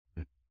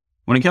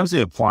When it comes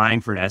to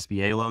applying for an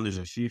SBA loan, there's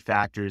a few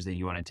factors that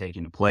you want to take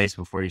into place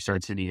before you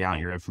start sending out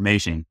your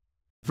information.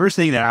 First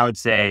thing that I would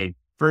say,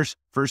 first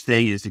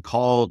thing is to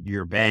call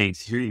your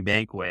banks, who you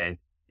bank with.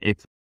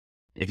 If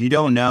you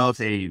don't know if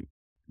they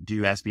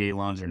do SBA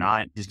loans or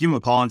not, just give them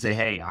a call and say,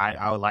 hey,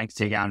 I would like to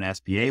take out an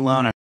SBA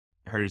loan. I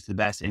heard it's the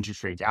best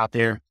interest rates out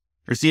there.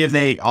 Or see if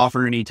they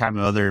offer any type of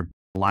other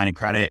line of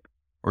credit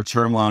or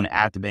term loan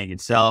at the bank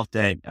itself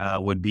that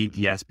would beat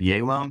the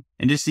SBA loan,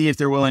 and just see if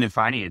they're willing to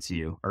finance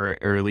you or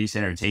at least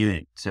entertain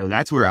it. So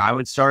that's where I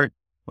would start,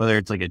 whether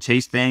it's like a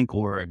Chase Bank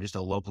or just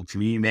a local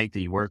community bank that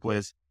you work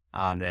with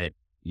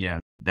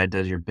that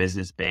does your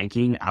business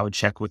banking. I would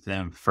check with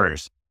them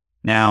first.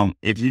 Now,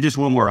 if you just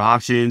want more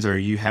options or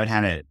you haven't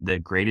had the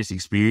greatest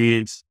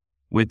experience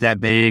with that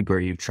bank, or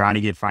you've tried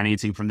to get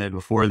financing from them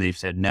before, they've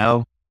said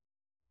no,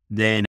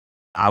 then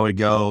I would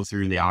go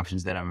through the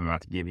options that I'm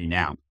about to give you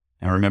now.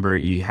 And remember,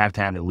 you have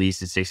to have at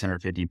least a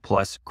 650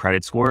 plus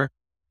credit score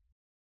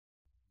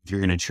if you're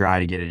going to try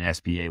to get an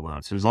SBA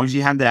loan. So as long as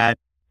you have that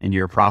and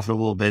you're a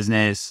profitable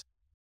business,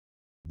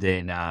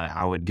 then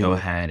I would go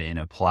ahead and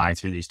apply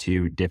through these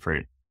two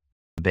different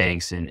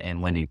banks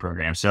and lending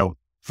programs. So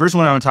first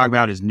one I want to talk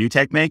about is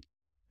Newtek Bank.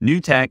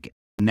 Newtek,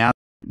 now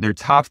they're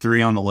top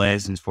 3 on the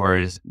list as far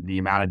as the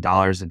amount of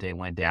dollars that they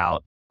lent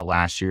out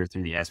last year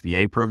through the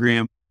SBA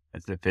program.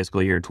 That's the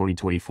fiscal year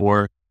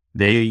 2024.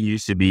 They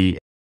used to be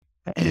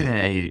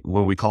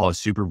what we call a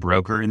super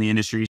broker in the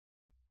industry.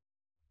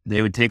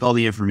 They would take all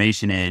the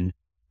information in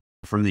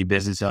from the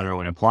business owner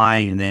when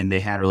applying, and then they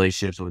had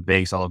relationships with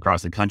banks all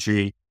across the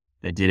country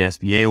that did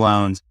SBA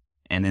loans,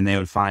 and then they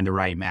would find the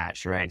right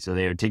match, right? So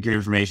they would take your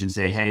information and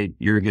say, hey,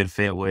 you're a good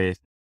fit with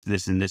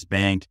this and this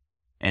bank,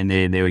 and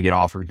then they would get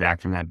offers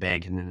back from that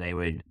bank, and then they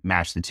would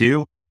match the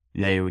two.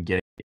 They would get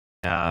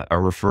a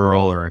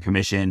referral or a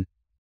commission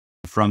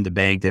from the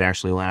bank that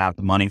actually lent out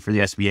the money for the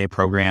SBA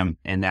program,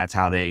 and that's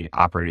how they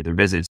operated their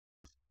business.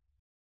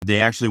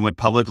 They actually went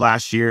public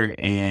last year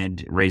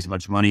and raised a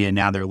bunch of money, and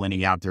now they're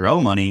lending out their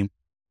own money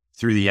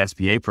through the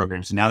SBA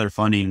program. So now they're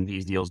funding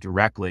these deals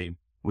directly,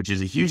 which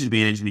is a huge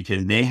advantage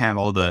because they have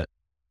all the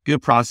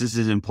good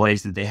processes in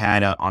place that they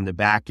had on the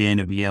back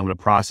end of being able to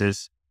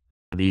process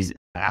these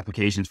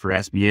applications for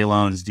SBA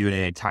loans, do it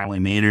in a timely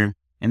manner,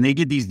 and they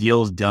get these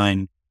deals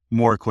done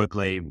more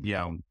quickly,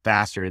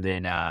 faster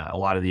than a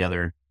lot of the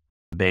other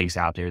banks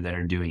out there that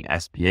are doing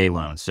SBA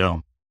loans.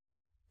 So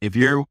if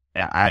you're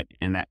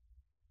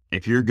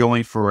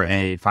going for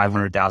a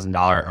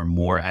 $500,000 or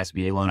more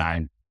SBA loan,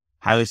 I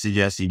highly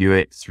suggest you do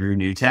it through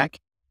Newtek.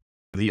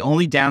 The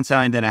only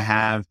downside that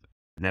I've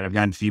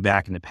gotten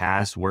feedback in the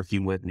past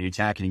working with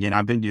Newtek, and again,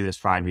 I've been doing this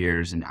 5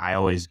 years and I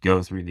always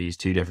go through these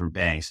two different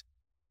banks,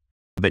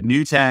 but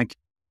Newtek,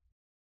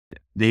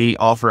 they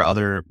offer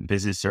other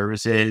business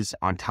services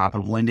on top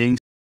of lending.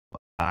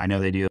 I know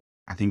they do.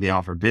 I think they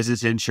offer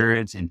business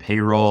insurance and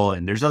payroll,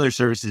 and there's other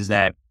services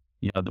that,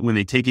 when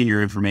they take in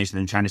your information,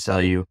 they're trying to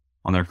sell you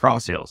on their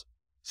cross sales.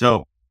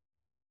 So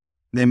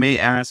they may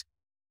ask,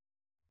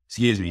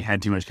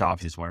 had too much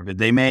coffee this morning, but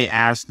they may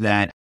ask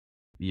that,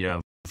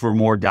 for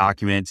more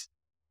documents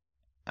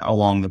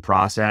along the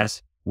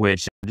process,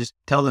 which just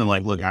tell them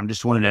like, look, I'm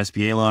just want an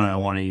SBA loan and I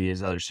want to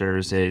use other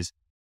services.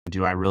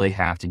 Do I really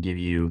have to give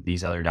you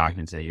these other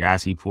documents that you're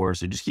asking for?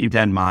 So just keep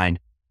that in mind.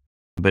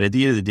 But at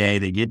the end of the day,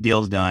 they get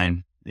deals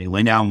done, they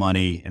lend out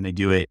money, and they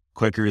do it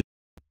quicker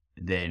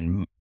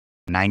than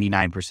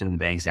 99% of the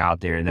banks out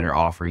there that are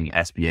offering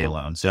SBA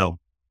loans. So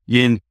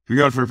again, if you're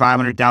going for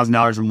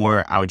 $500,000 or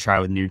more, I would try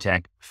with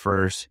Newtek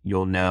first.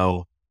 You'll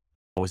know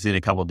within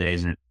a couple of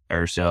days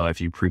or so if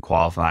you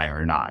pre-qualify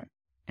or not,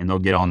 and they'll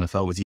get on the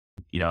phone with you,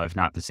 if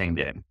not the same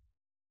day.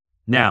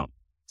 Now,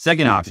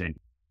 second option,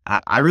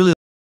 I really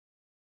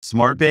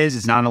SmartBiz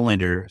is not a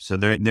lender, so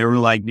they were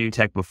like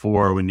Newtek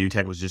before when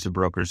Newtek was just a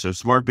broker. So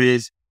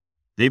SmartBiz,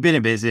 they've been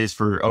in business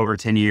for over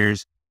 10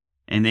 years,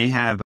 and they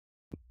have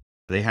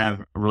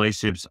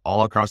relationships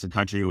all across the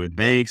country with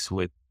banks,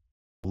 with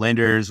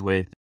lenders,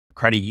 with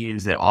credit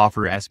unions that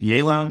offer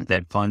SBA loans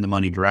that fund the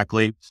money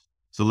directly.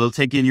 So they'll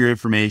take in your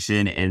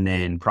information and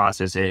then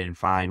process it and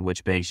find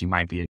which banks you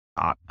might be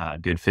a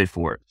good fit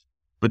for.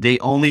 But they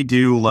only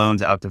do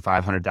loans up to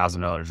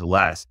 $500,000 or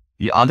less.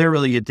 The other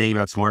really good thing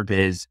about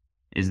SmartBiz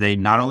is they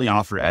not only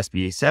offer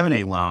SBA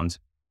 7A loans,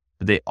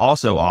 but they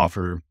also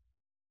offer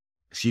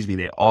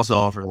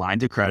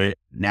lines of credit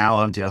now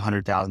up to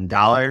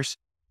 $100,000.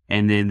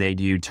 And then they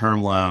do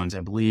term loans. I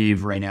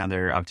believe right now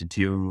they're up to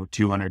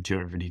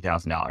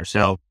 $250,000.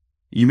 So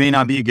you may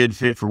not be a good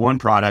fit for one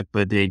product,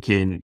 but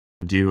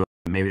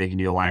maybe they can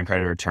do a line of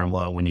credit or a term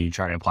loan when you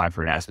try to apply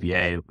for an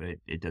SBA, but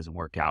it doesn't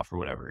work out for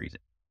whatever reason.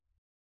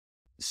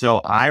 So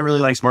I really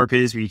like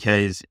SmartBiz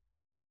because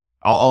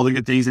all the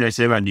good things that I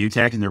said about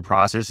Newtek and their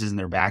processes and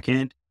their back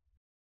end,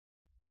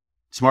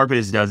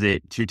 SmartBiz does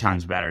it 2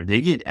 times better.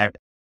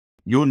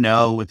 You'll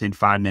know within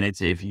 5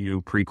 minutes if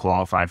you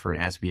pre-qualify for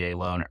an SBA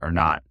loan or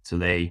not. So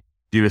they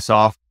do a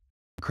soft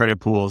credit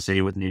pool, say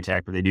with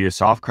Newtek, but they do a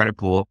soft credit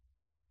pool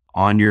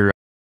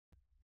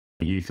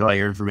you fill out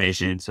your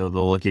information. So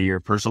they'll look at your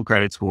personal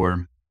credit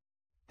score.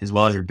 as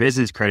well as your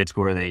business credit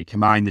score. They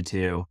combine the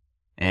two,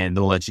 and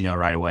they'll let you know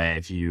right away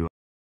if you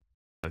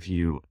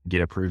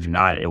get approved or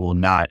not. It will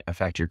not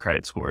affect your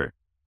credit score.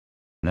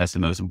 And that's the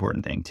most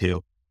important thing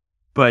too.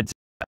 But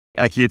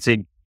I can't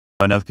say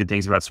enough good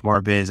things about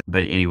SmartBiz.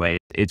 But anyway,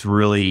 it's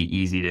really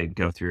easy to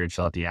go through and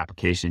fill out the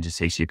application. It just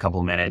takes you a couple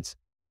of minutes.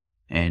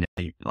 And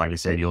like I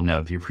said, you'll know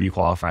if you're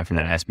pre-qualified for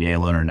that SBA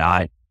loan or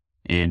not.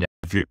 And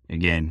if you're,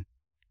 again,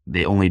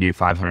 they only do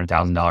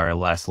 $500,000 or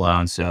less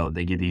loans. So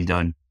they get these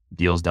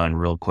deals done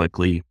real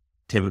quickly,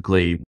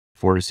 typically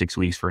 4 to 6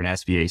 weeks for an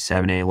SBA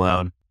 7A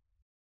loan.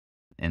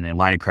 And then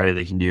line of credit,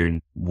 they can do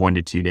in 1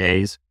 to 2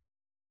 days.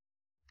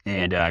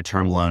 And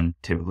term loan,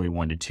 typically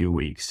 1 to 2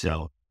 weeks.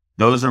 So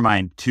those are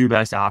my 2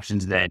 best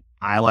options that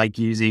I like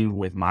using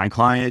with my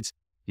clients.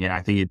 And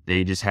I think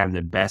they just have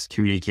the best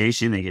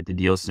communication. They get the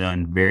deals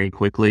done very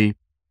quickly.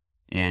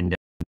 And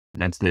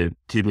that's the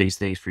 2 biggest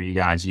things for you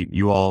guys.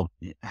 You all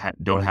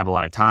don't have a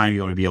lot of time. You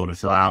want to be able to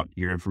fill out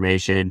your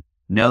information.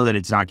 Know that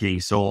it's not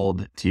getting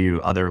sold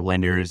to other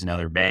lenders and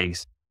other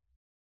banks.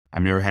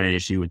 I've never had an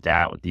issue with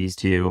that with these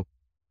 2.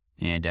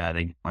 And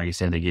they, like I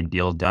said, they get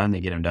deals done.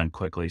 They get them done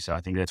quickly. So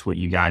I think that's what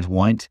you guys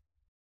want.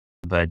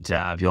 But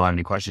if you'll have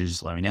any questions,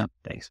 just let me know.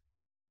 Thanks.